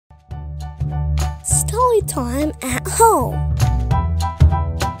Storytime at Home.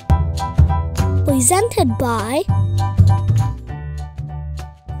 Presented by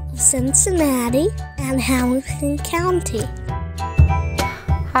Cincinnati and Hamilton County.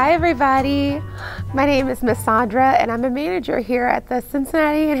 Hi everybody, my name is Miss Sondra and I'm a manager here at the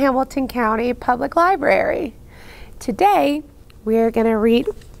Cincinnati and Hamilton County Public Library. Today we're going to read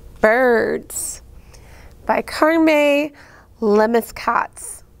Birds by Carme,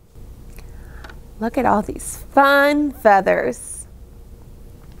 Lemniscates. Look at all these fun feathers.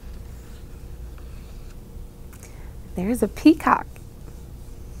 There's a peacock.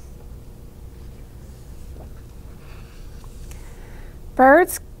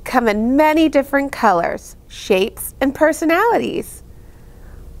 Birds come in many different colors, shapes, and personalities.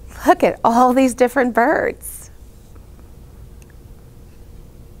 Look at all these different birds.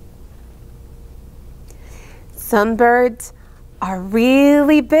 Some birds are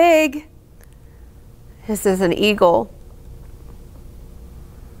really big. This is an eagle.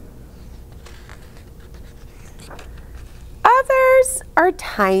 Others are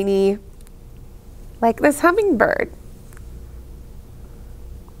tiny, like this hummingbird.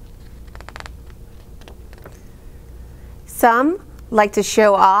 Some like to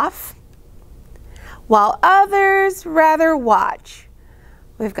show off, while others rather watch.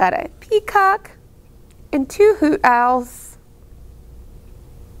 We've got a peacock and two hoot owls.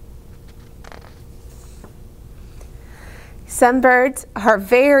 Some birds are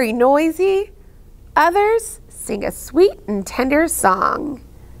very noisy, others sing a sweet and tender song.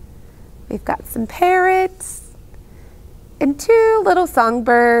 We've got some parrots and two little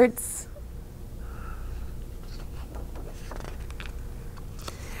songbirds.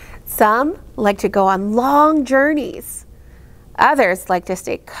 Some like to go on long journeys. Others like to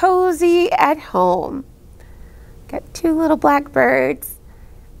stay cozy at home. Got two little blackbirds,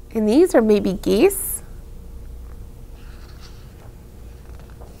 and these are maybe geese.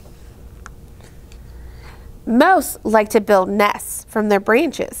 Most like to build nests from their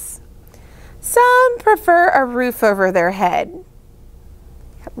branches. Some prefer a roof over their head.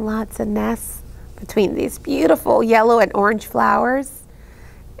 Got lots of nests between these beautiful yellow and orange flowers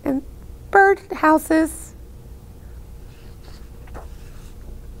and bird houses.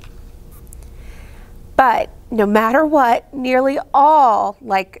 But no matter what, nearly all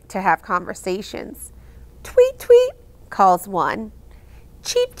like to have conversations. Tweet, tweet, calls one.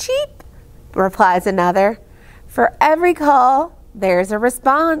 Cheep, cheep, replies another. For every call, there's a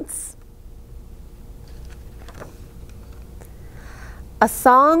response. A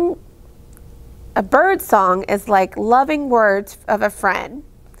bird song is like loving words of a friend.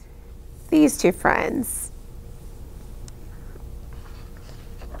 These two friends.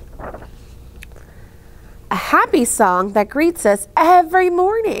 A happy song that greets us every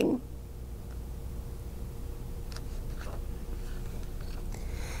morning.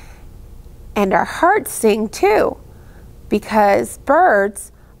 And our hearts sing too, because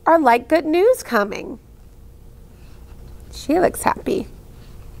birds are like good news coming. She looks happy.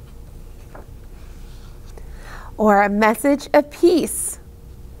 Or a message of peace.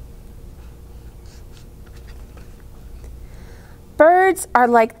 Birds are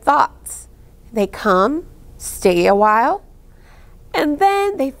like thoughts. They come, stay a while, and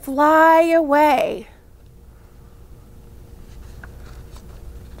then they fly away.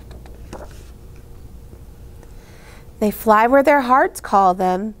 They fly where their hearts call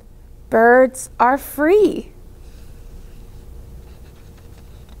them. Birds are free.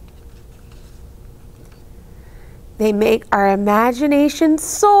 They make our imagination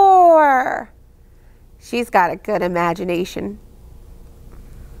soar. She's got a good imagination.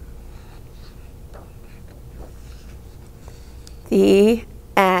 The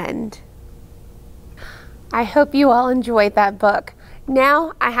end. I hope you all enjoyed that book.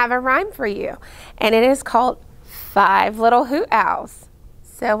 Now I have a rhyme for you, and it is called 5 Little Hoot Owls.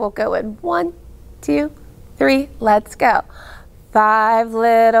 So we'll go in 1, 2, 3, let's go. 5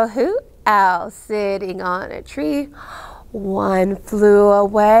 little hoot owls sitting on a tree. One flew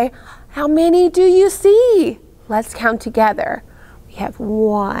away. How many do you see? Let's count together. We have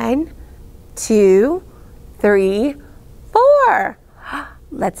 1, 2, 3, 4.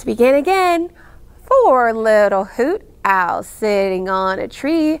 Let's begin again. 4 little hoot owls sitting on a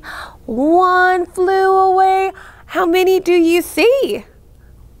tree. One flew away. How many do you see?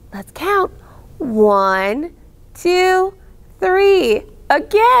 Let's count. 1, 2, 3.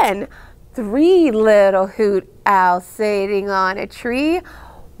 Again. 3 little hoot owls sitting on a tree.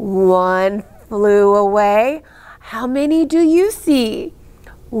 One flew away. How many do you see?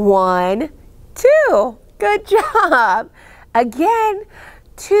 1, 2. Good job. Again.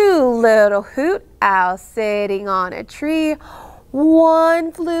 2 little hoot owls sitting on a tree.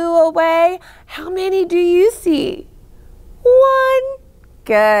 1 flew away. How many do you see? 1.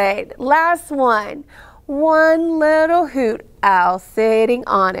 Good. Last one. 1 little hoot owl sitting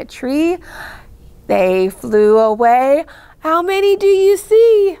on a tree. They flew away. How many do you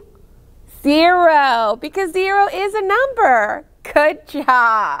see? 0, because 0 is a number. Good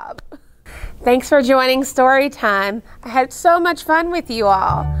job. Thanks for joining Storytime. I had so much fun with you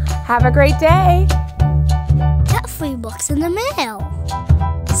all. Have a great day. Get free books in the mail.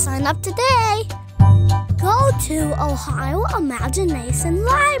 Sign up today. Go to Ohio Imagination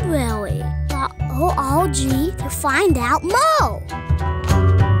Library.org to find out more.